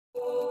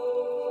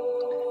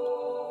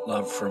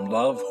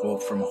love,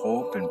 hope from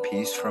hope, and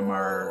peace from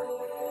our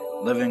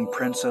living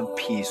Prince of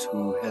Peace,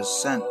 who has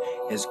sent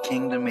his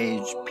kingdom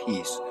age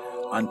peace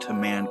unto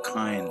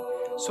mankind,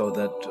 so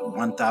that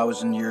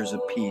 1,000 years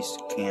of peace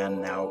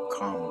can now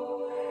come.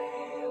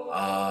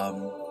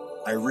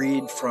 I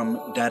read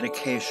from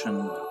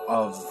Dedication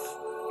of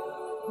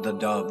the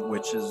Dove,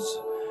 which is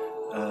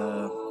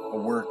a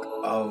work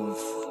of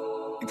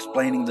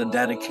explaining the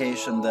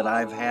dedication that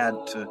I've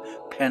had to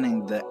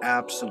penning the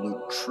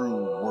absolute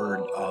true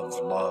word of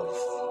love.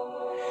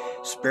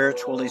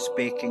 Spiritually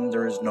speaking,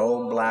 there is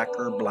no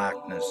blacker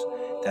blackness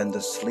than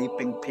the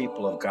sleeping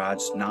people of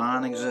God's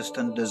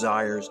non-existent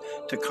desires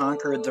to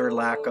conquer their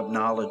lack of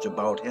knowledge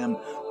about Him,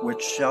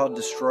 which shall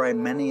destroy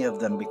many of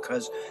them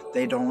because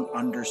they don't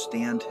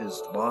understand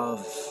His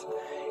love.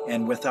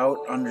 And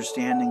without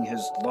understanding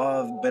His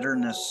love,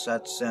 bitterness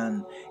sets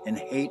in and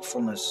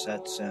hatefulness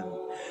sets in.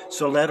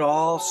 So let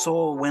all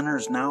soul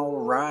winners now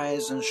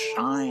arise and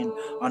shine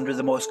under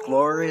the most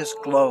glorious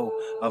glow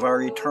of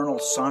our eternal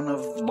Son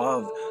of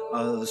love,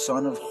 the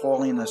Son of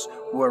holiness,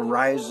 who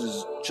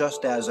arises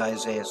just as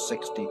Isaiah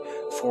 60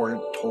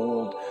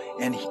 foretold.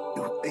 And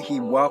he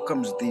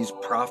welcomes these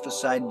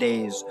prophesied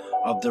days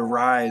of the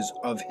rise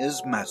of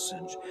His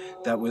message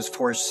that was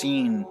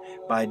foreseen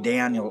by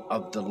Daniel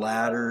of the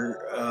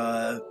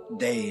latter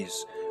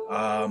days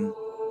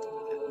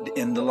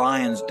in the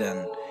lion's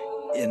den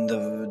in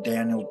the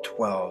Daniel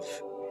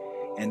 12.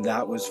 And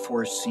that was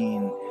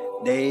foreseen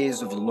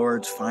days of the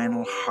Lord's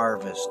final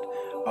harvest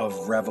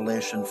of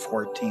Revelation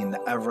 14,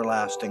 the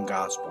everlasting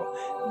gospel.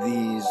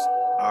 These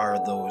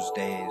are those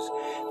days.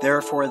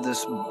 Therefore,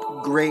 this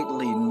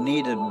greatly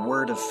needed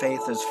word of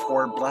faith is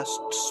for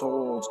blessed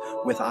souls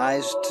with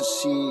eyes to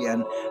see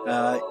and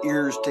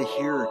ears to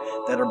hear,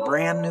 that a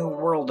brand new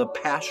world of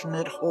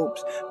passionate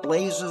hopes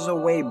blazes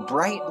away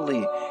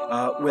brightly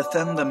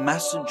within the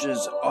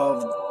messages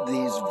of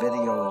these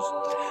videos.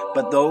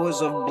 But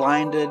those of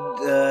blinded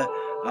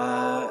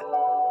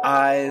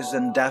eyes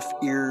and deaf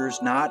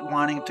ears, not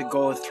wanting to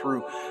go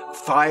through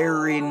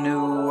fiery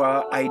new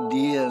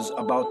ideas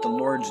about the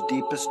Lord's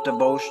deepest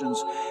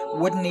devotions,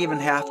 wouldn't even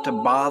have to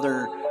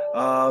bother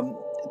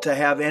to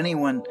have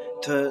anyone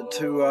to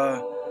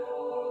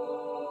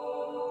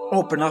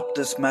open up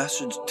this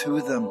message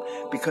to them,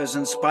 because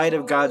in spite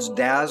of God's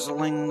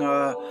dazzling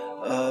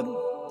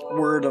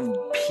word of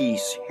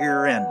peace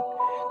herein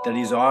that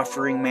He's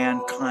offering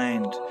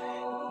mankind,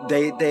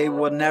 they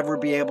will never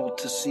be able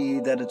to see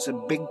that it's a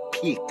big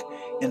peek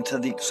into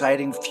the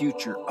exciting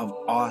future of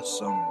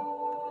awesome.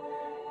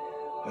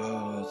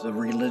 The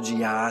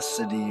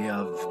religiosity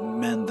of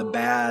men, the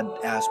bad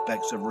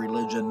aspects of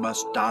religion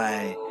must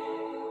die.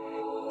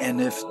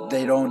 And if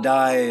they don't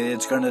die,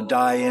 it's going to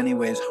die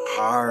anyways,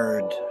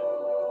 hard.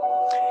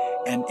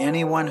 And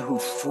anyone who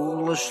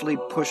foolishly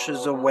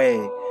pushes away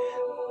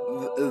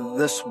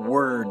this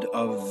word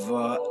of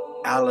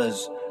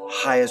Allah's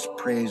highest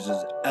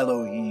praises,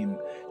 Elohim,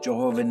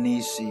 Jehovah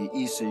Nisi,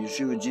 Isa,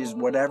 Yeshua, Jesus,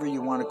 whatever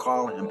you want to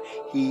call Him,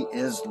 He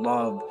is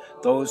love.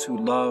 Those who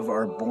love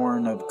are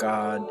born of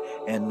God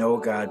and know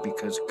God,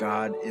 because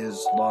God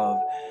is love.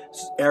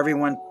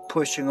 Everyone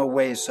pushing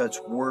away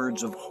such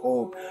words of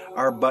hope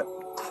are but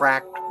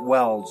cracked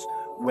wells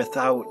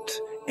without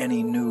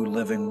any new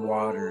living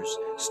waters,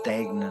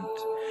 stagnant.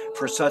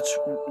 For such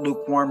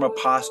lukewarm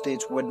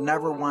apostates would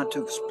never want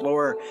to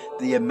explore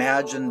the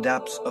imagined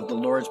depths of the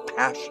Lord's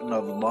passion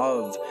of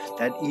love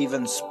that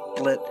even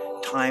split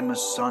time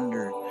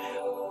asunder.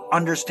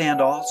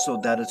 Understand also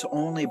that it's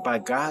only by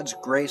God's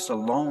grace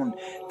alone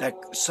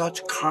that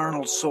such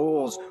carnal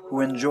souls who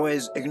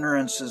enjoys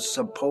ignorance's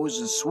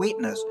supposed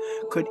sweetness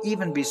could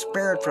even be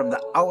spared from the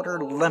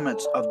outer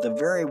limits of the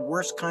very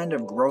worst kind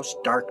of gross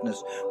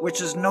darkness, which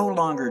is no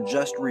longer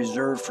just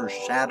reserved for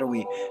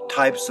shadowy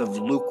types of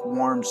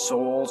lukewarm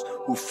souls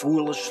who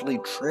foolishly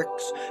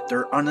tricks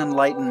their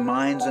unenlightened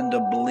minds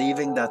into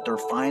believing that their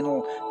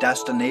final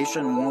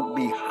destination won't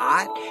be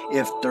hot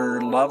if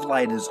their love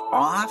light is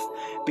off,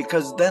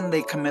 because then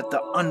they commit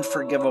the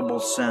unforgivable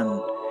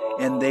sin,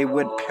 and they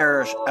would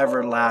perish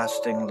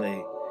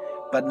everlastingly.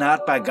 But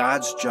not by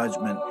God's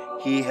judgment.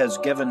 He has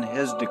given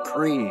His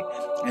decree,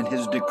 and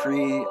His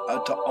decree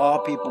to all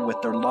people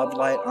with their love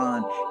light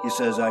on. He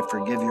says, I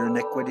forgive your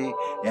iniquity,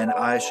 and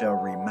I shall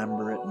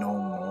remember it no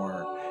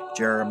more.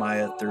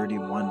 Jeremiah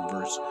 31,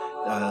 verse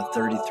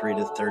 33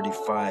 to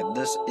 35.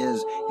 This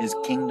is His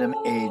kingdom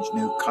age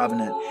new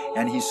covenant.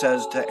 And He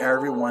says to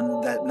everyone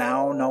that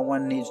now no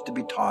one needs to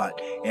be taught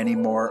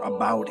anymore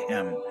about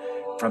Him.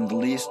 From the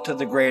least to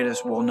the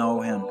greatest will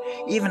know Him.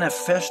 Even if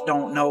fish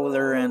don't know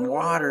they're in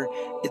water,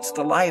 it's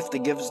the life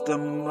that gives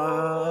them,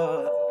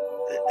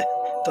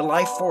 the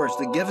life force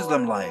that gives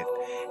them life.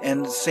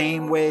 And the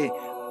same way,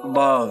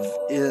 love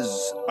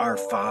is our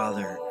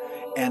Father,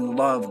 and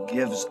love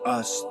gives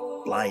us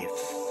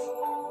life.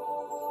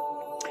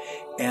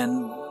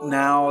 And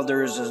now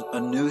there's a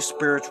new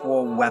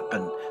spiritual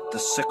weapon, the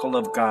sickle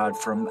of God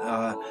from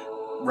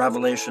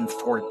Revelation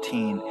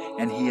 14,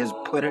 and He has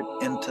put it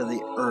into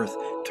the earth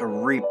to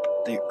reap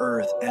the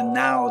earth, and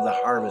now the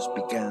harvest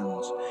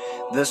begins.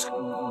 This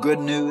good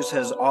news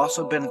has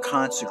also been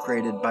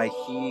consecrated by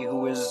He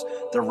who is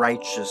the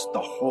righteous,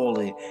 the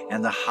holy,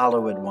 and the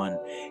hallowed one,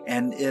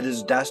 and it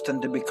is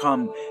destined to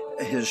become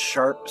His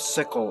sharp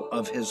sickle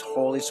of His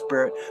Holy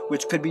Spirit,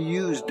 which could be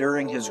used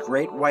during His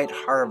great white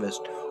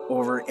harvest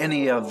over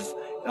any of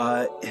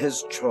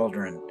His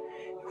children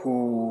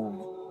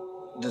who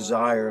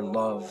desire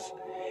love.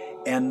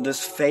 And this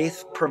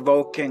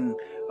faith-provoking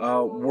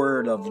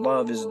word of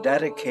love is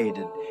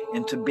dedicated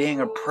into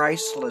being a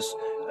priceless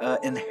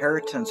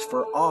inheritance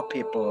for all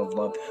people of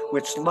love,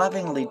 which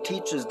lovingly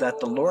teaches that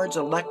the Lord's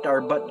elect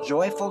are but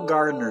joyful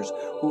gardeners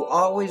who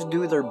always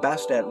do their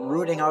best at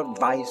rooting out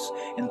vice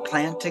and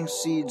planting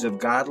seeds of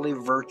godly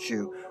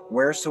virtue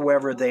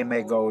wheresoever they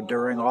may go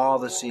during all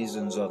the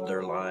seasons of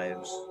their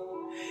lives.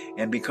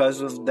 And because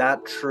of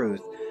that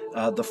truth,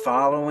 the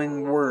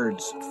following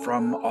words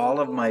from all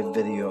of my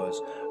videos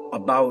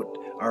about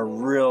our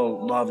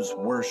real love's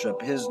worship.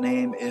 His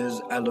name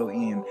is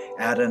Elohim,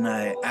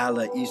 Adonai,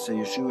 Allah, Isa,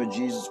 Yeshua,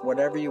 Jesus,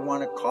 whatever you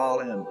want to call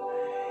Him.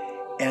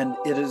 And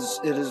it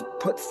is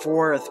put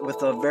forth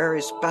with a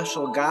very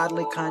special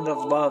godly kind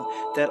of love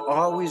that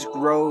always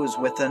grows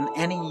within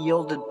any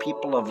yielded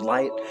people of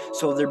light,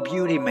 so their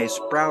beauty may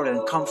sprout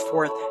and come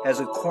forth as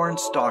a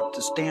cornstalk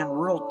to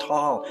stand real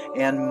tall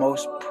and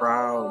most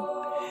proud.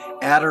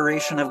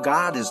 Adoration of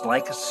God is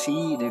like a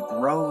seed. It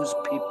grows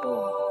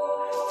people.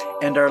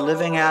 And our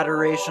living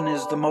adoration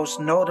is the most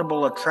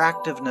notable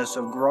attractiveness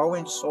of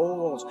growing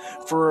souls,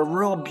 for a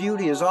real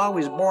beauty is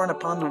always born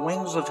upon the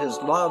wings of His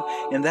love,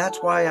 and that's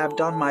why I've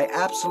done my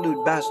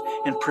absolute best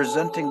in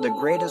presenting the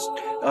greatest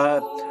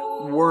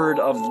word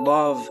of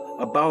love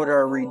about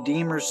our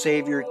Redeemer,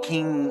 Savior,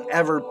 King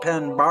ever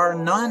penned, bar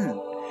none.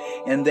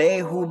 And they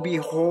who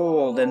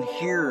behold and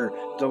hear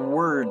the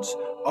words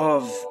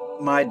of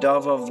my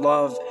dove of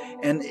love,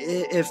 and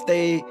if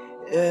they,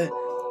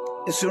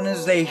 as soon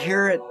as they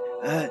hear it,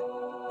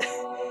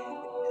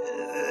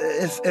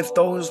 if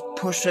those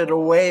push it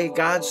away,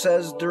 God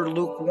says they're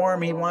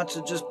lukewarm. He wants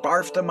to just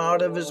barf them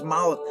out of His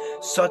mouth.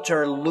 Such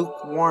are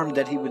lukewarm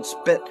that He would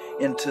spit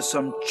into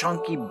some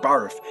chunky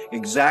barf,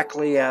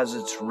 exactly as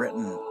it's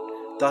written.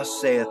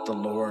 Thus saith the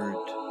Lord.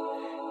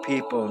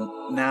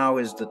 People, now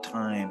is the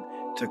time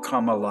to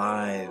come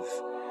alive.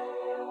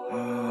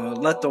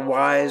 Let the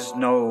wise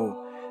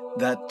know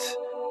that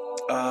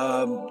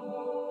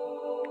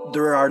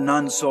there are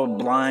none so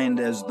blind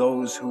as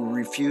those who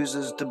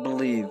refuses to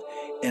believe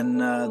in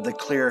the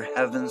clear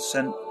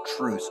heaven-sent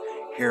truths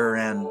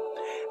herein.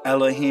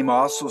 Elohim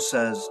also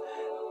says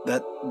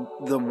that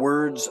the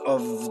words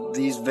of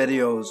these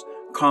videos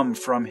come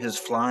from His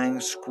flying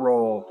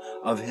scroll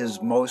of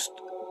His most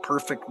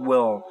perfect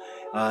will,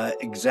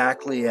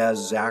 exactly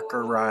as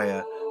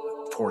Zechariah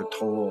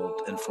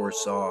foretold and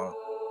foresaw.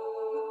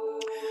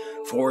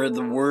 For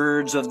the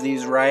words of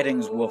these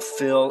writings will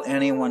fill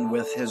anyone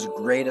with His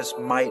greatest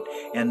might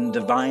and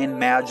divine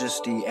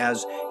majesty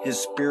as His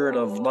Spirit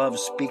of love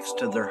speaks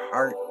to their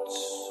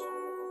hearts.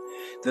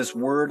 This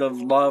word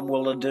of love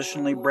will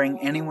additionally bring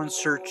anyone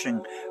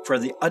searching for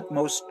the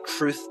utmost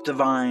truth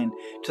divine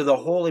to the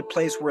holy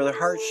place where their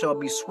hearts shall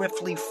be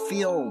swiftly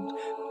filled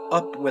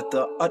up with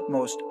the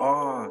utmost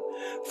awe.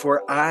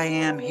 For I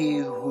am He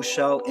who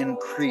shall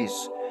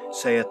increase,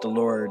 saith the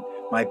Lord,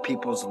 my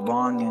people's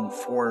longing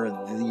for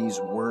these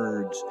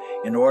words,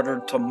 in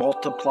order to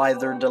multiply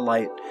their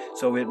delight,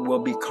 so it will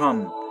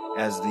become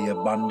as the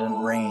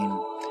abundant rain.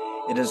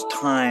 It is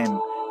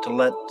time to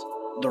let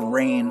the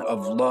rain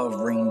of love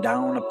rain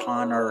down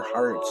upon our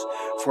hearts.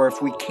 For if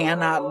we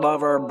cannot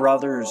love our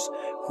brothers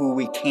who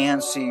we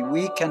can see,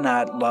 we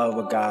cannot love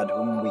a God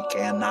whom we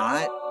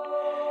cannot.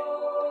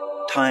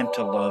 Time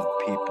to love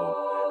people.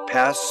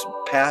 Pass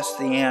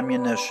the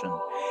ammunition.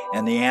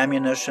 And the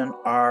ammunition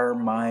are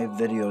my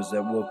videos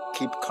that will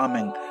keep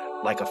coming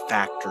like a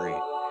factory.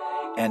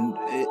 And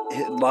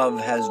love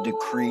has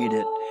decreed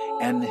it.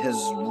 And His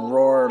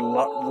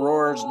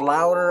roars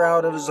louder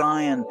out of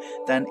Zion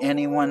than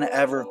anyone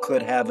ever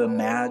could have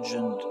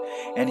imagined.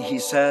 And He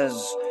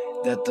says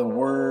that the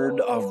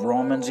word of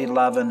Romans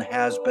 11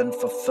 has been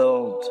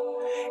fulfilled.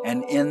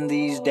 And in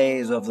these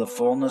days of the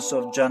fullness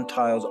of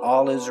Gentiles,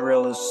 all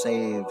Israel is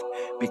saved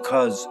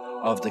because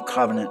of the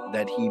covenant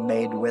that He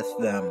made with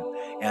them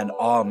and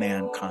all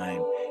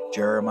mankind.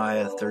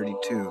 Jeremiah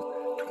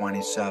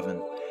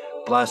 32:27.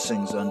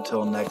 Blessings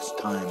until next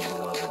time,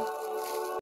 beloved.